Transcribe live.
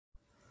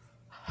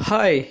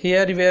Hi,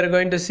 here we are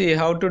going to see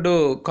how to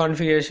do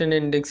configuration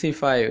in DIGSI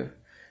 5.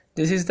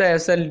 This is the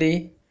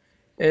SLD.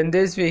 In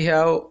this we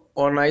have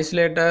one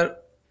isolator,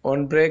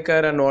 one breaker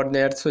and one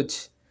air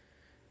switch.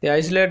 The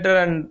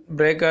isolator and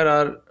breaker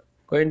are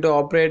going to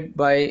operate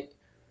by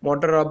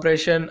motor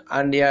operation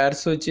and the air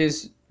switch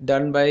is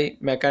done by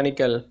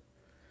mechanical.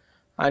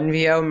 And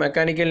we have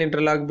mechanical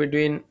interlock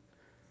between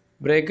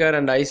breaker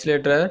and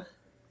isolator.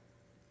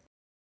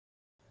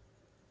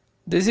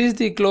 This is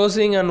the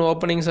closing and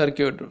opening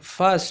circuit.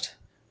 First,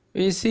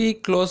 we see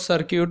closed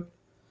circuit.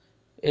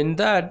 In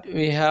that,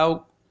 we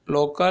have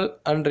local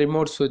and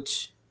remote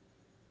switch.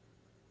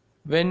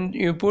 When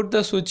you put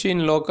the switch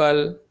in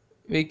local,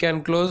 we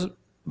can close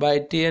by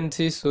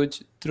TNC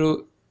switch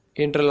through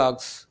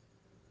interlocks.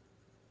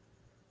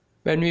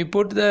 When we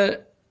put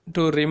the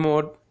to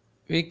remote,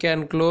 we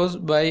can close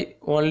by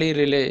only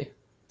relay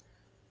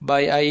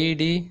by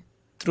IED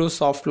through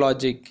soft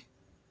logic.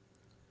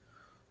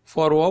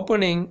 For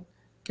opening,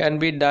 can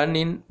be done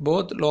in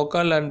both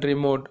local and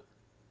remote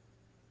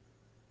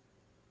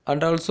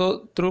and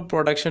also through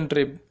protection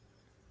trip.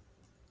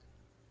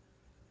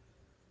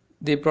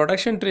 The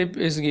protection trip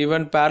is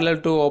given parallel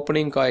to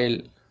opening coil.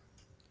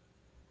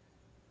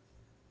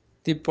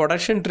 The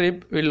protection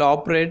trip will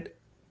operate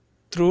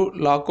through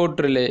lockout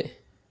relay.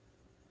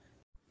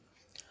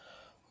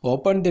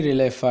 Open the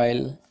relay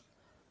file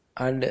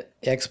and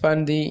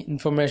expand the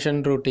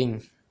information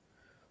routing.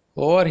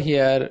 Over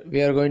here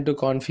we are going to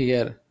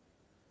configure.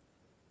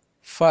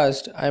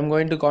 First, I am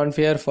going to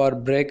configure for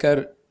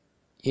breaker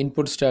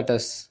input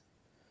status.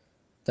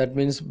 That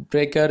means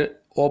breaker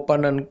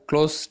open and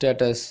close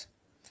status.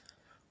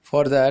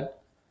 For that,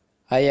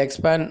 I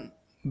expand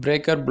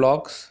breaker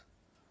blocks.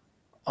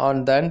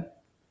 On that,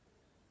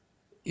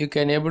 you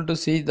can able to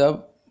see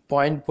the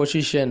point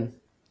position.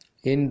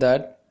 In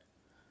that,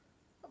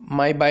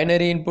 my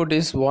binary input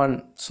is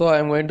 1, so I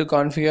am going to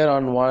configure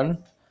on 1.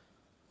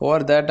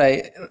 Over that,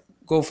 I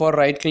go for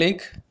right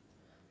click.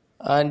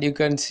 And you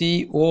can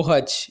see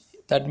OH,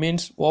 that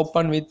means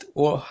open with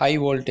high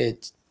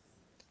voltage.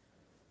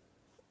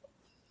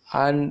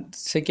 And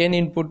second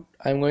input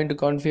I am going to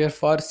configure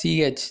for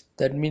CH,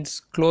 that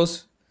means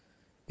close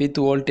with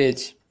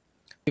voltage.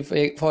 If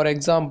for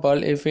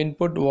example, if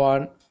input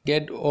 1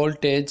 get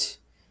voltage,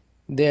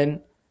 then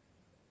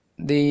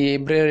the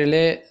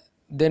relay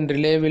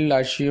will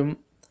assume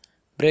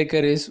breaker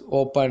is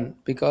open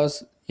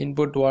because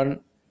input 1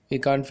 we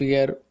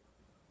configure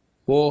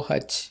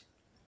OH.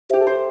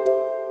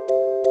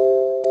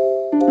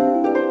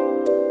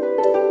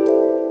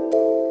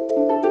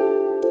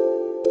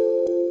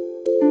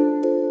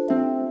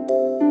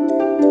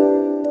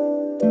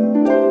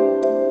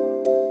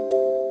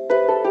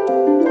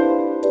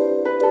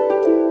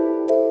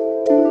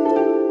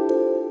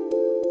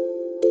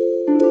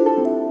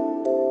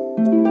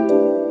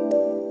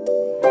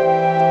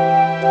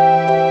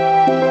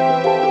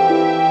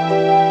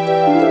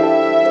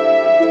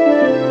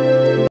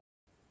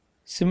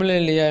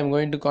 Similarly, I am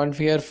going to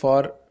configure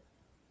for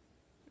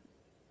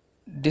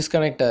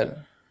disconnector.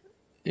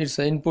 Its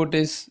input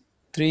is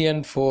 3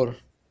 and 4.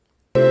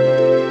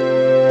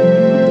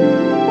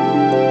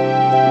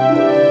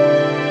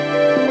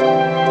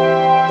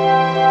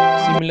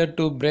 Similar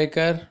to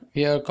breaker,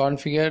 we are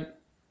configured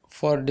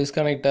for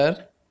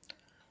disconnector.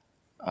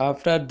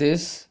 After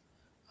this,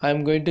 I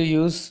am going to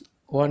use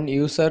one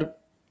user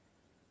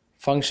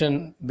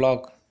function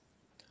block.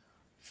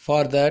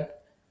 For that,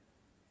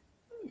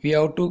 we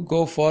have to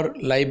go for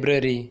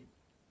library.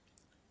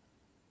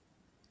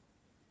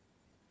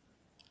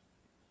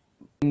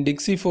 In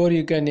DIGSI 4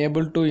 you can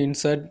able to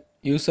insert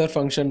user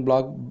function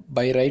block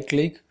by right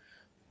click,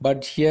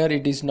 but here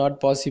it is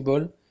not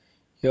possible.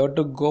 You have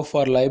to go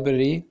for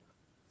library.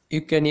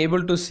 You can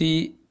able to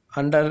see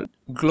under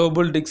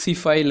global DIGSI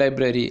 5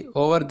 library.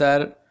 Over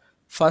there,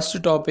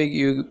 first topic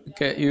you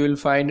will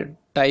find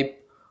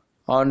type.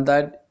 On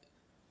that,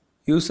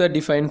 user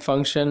defined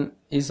function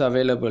is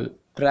available.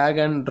 Drag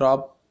and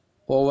drop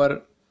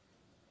over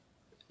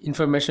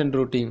information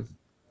routing.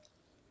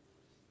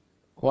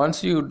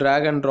 Once you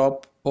drag and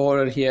drop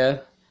over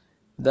here,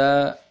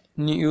 the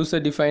new user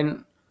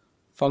defined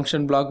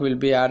function block will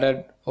be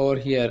added over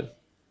here,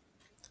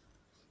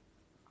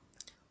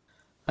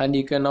 and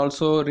you can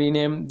also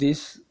rename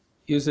this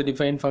user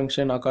defined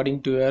function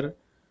according to your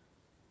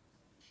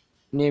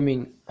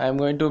naming. I am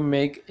going to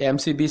make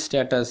MCB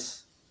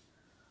status.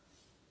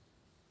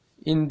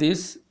 In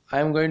this, I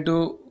am going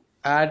to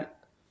add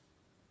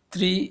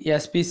 3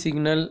 SP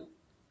signal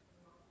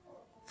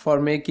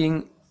for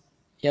making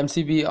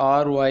MCB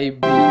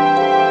RYB.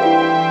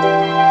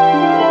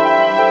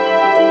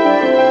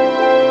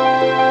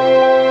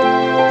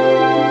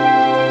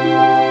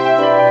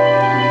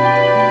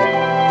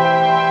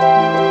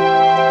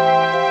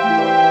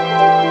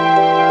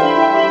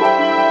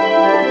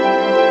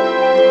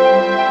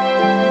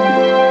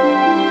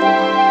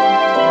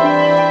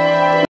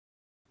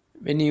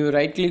 When you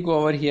right click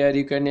over here,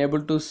 you can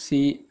able to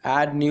see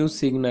add new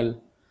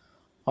signal.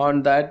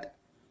 On that,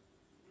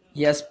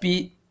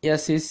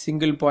 SPS is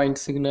single point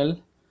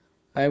signal.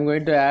 I am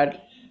going to add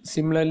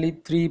similarly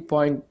 3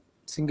 point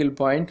single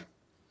point.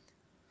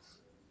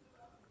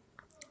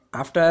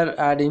 After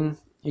adding,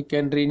 you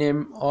can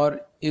rename,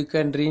 or you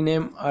can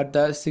rename at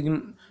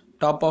the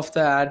top of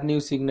the add new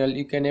signal.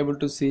 You can able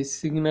to see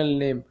signal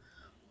name.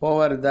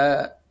 Over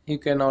the, you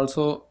can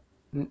also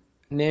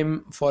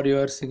name for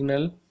your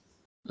signal.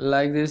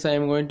 Like this, I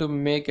am going to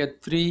make a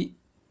 3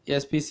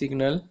 SP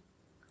signal.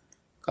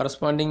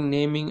 Corresponding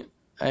naming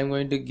I am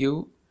going to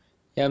give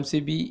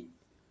MCB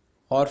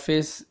R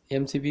phase,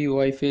 MCB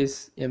Y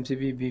phase,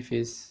 MCB B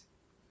phase.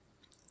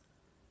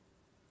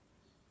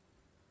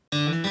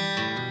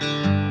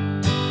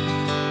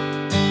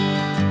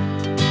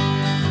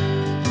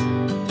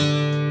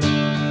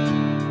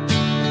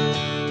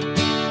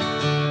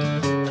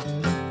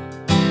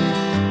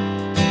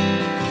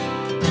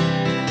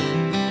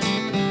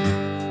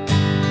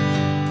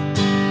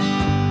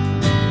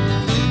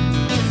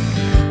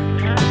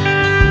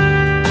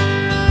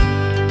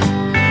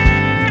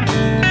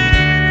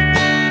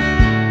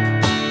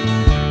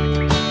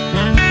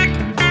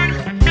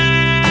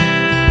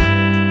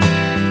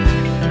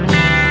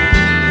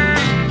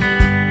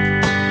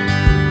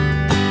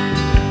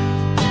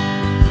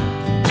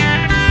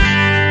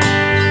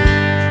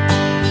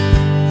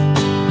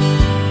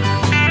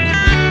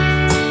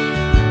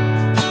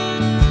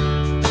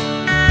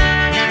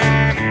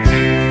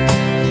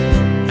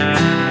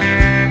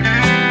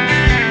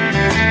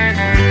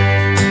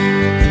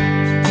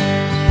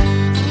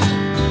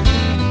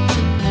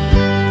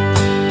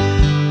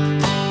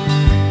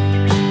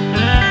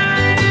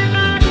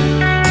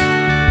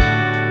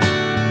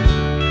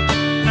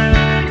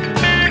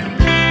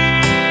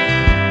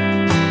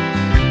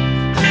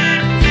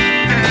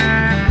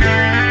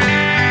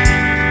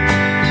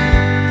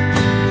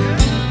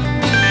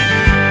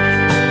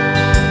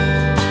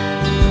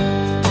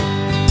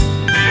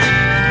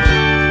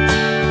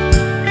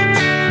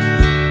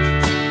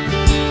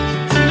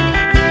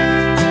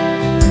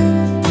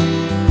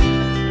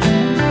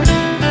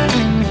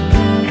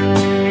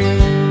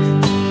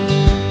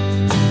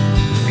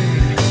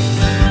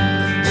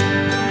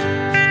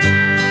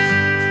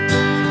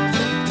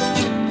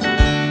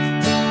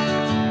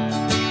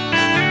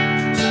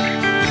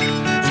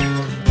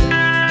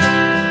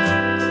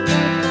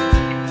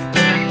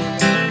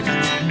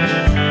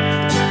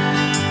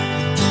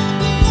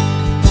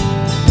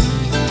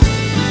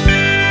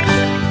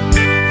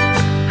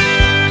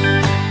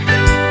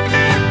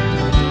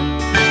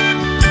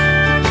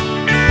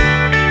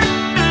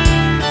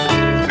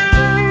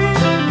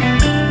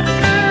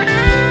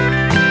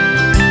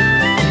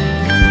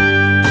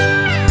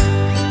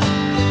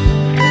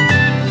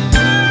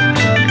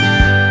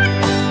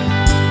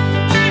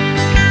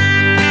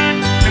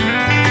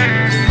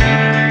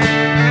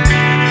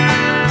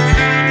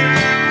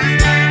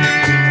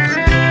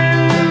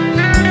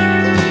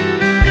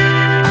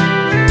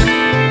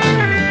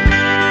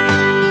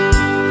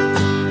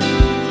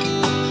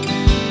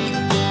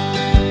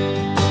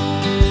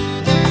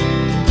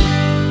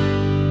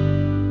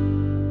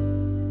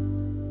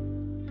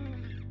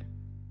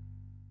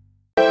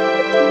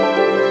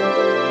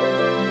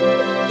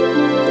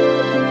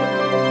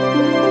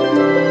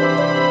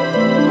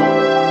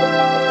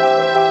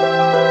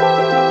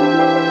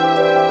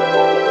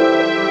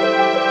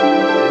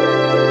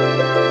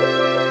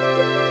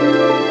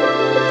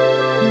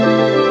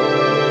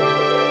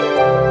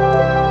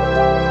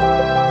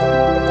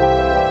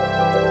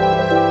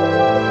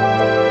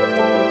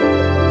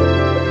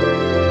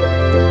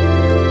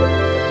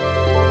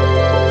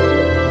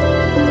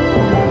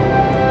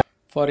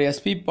 For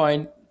SP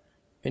point,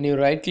 when you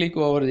right click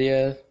over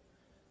there,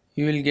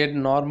 you will get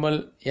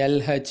normal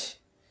LH.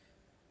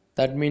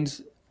 That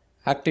means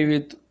active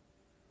with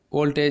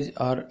voltage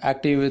or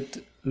active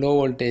with low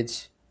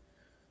voltage.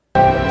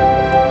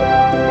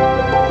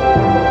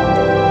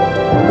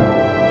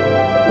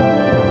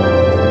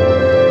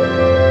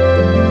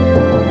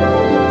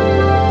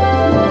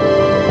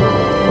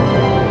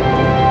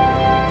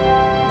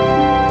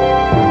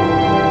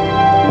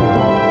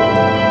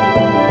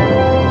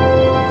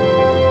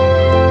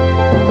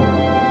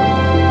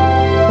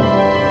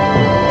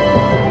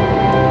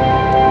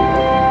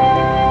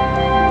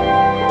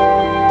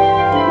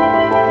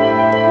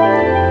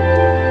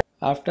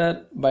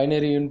 After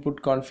binary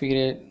input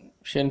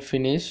configuration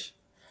finish,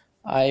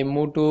 I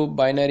move to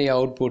binary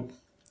output.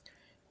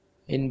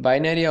 In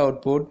binary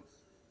output,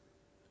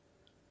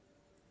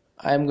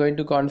 I am going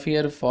to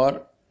configure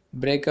for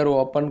breaker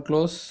open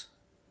close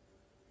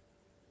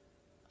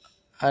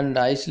and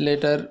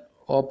isolator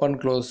open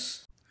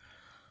close.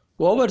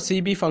 Over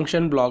CB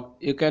function block,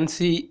 you can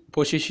see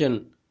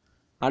position.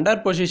 Under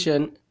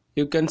position,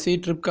 you can see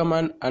trip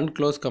command and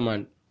close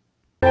command.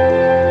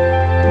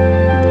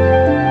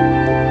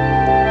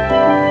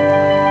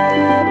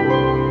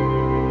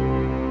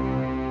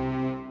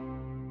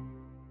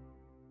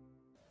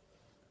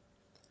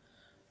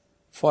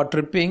 For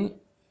tripping,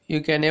 you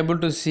can able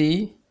to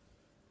see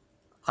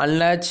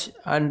unlatch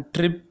and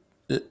trip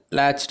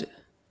latched.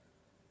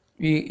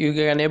 You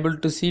can able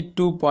to see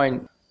 2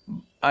 point,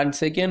 and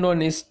second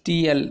one is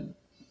TL,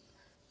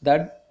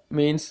 that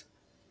means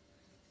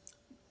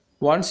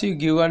once you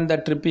given the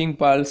tripping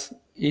pulse,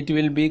 it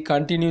will be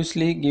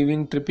continuously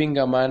giving tripping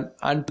command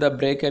until the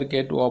breaker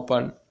get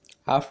open.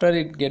 After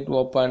it get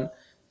open,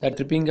 the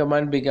tripping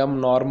command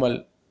become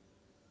normal.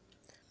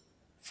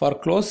 For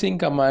closing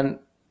command,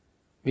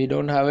 we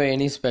don't have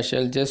any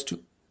special, just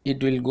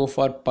it will go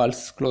for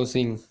pulse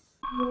closing.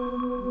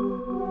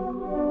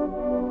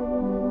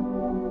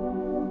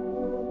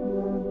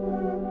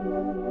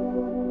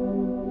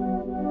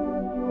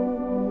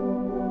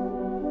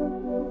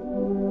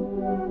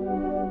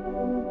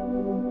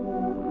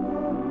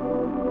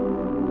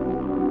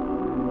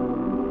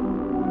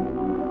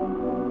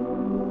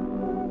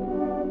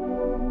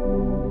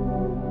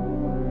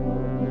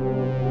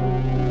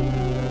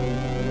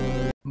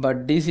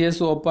 But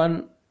DCS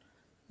open,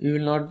 you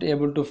will not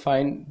able to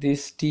find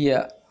this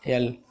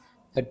TL.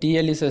 The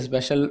TL is a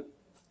special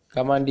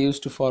command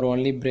used for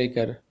only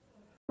breaker.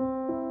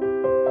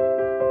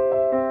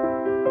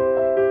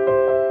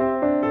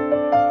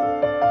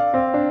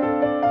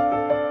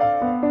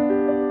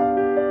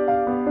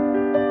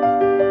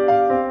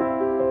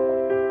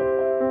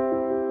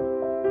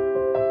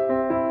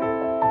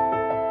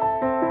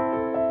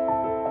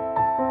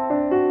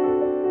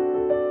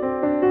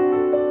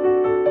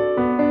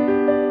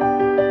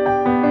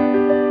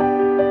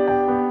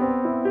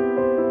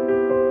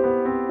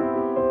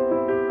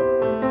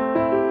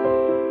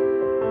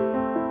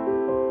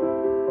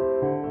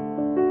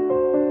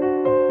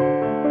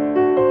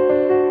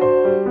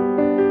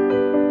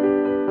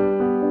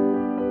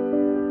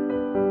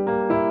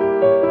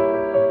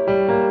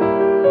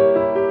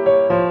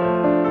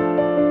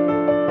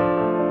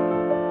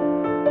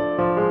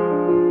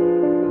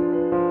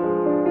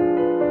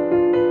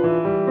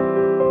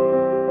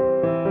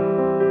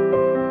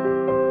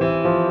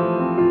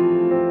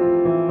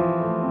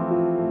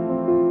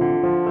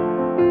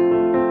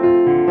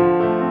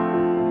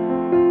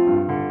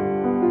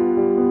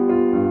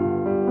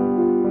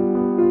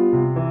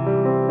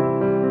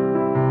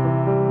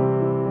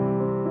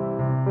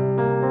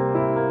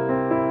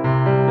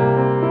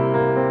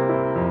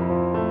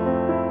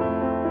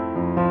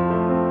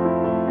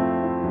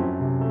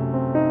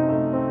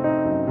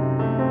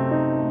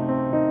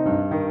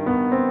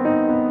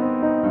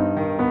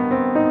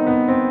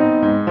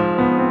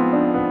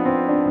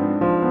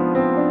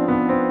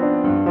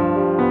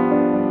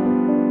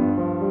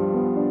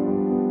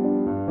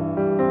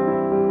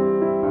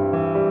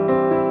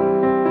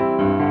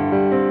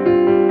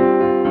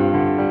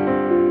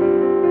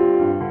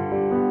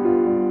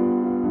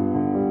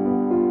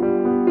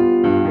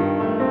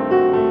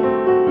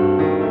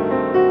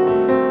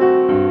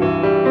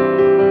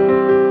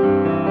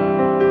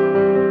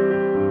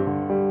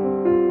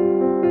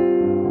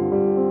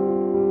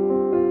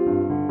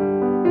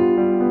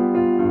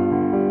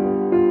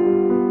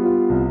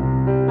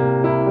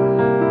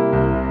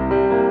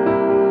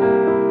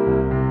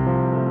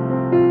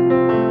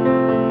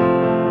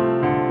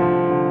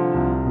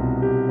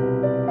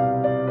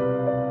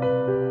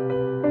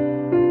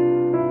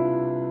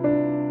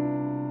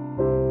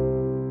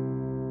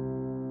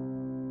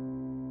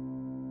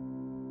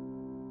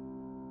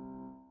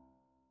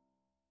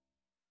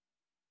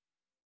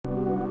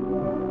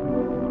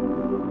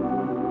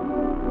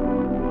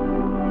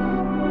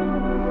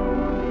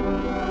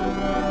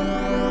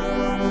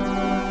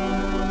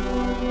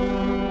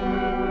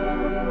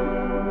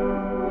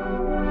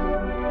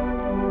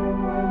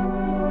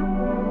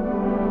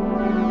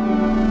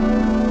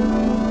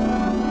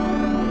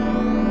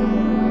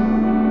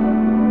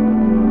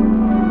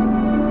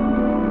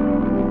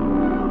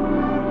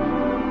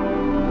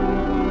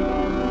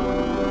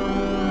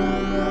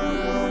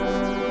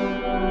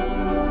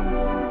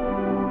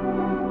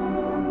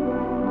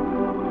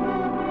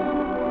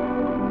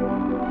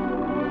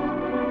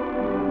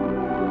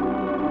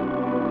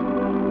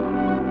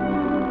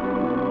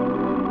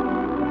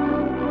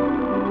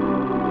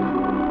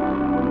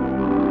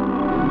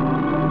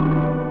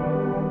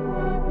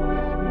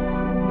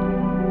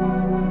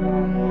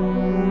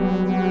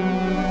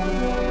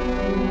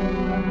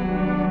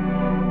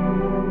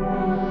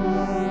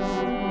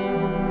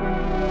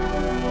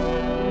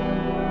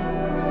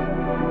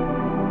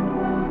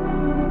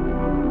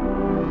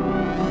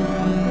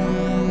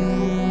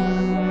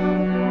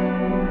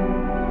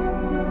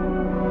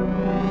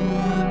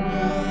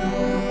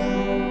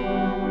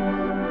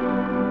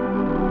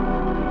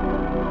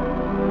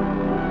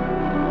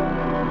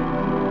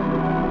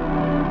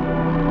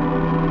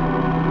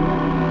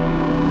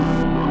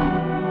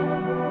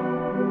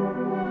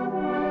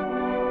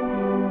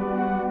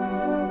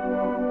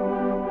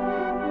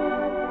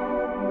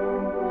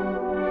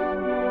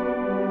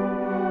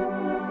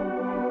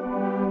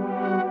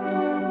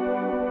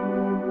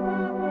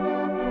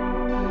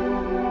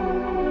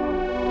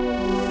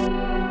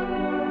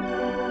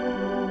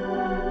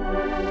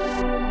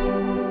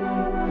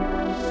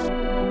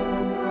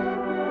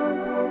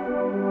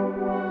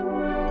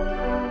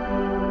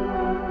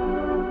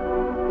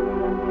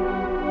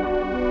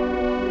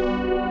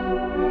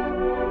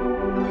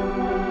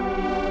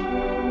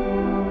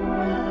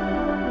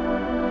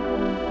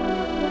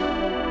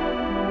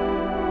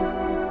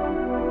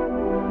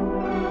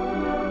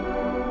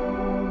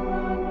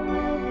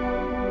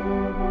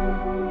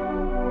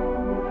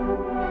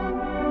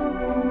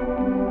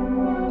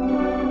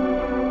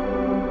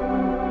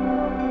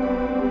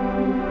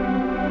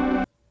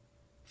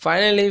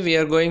 Finally, we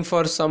are going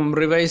for some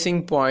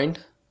revising point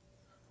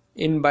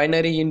in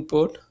binary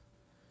input.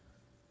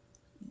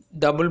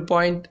 Double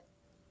point,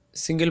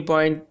 single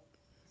point,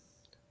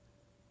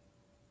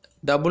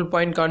 double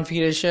point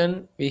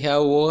configuration. We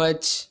have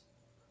OH,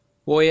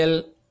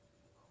 OL,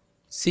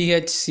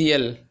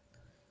 CHCL.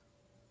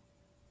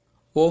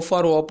 O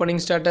for opening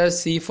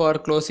status, C for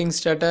closing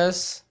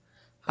status,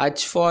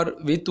 H for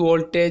with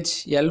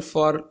voltage, L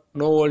for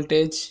no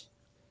voltage.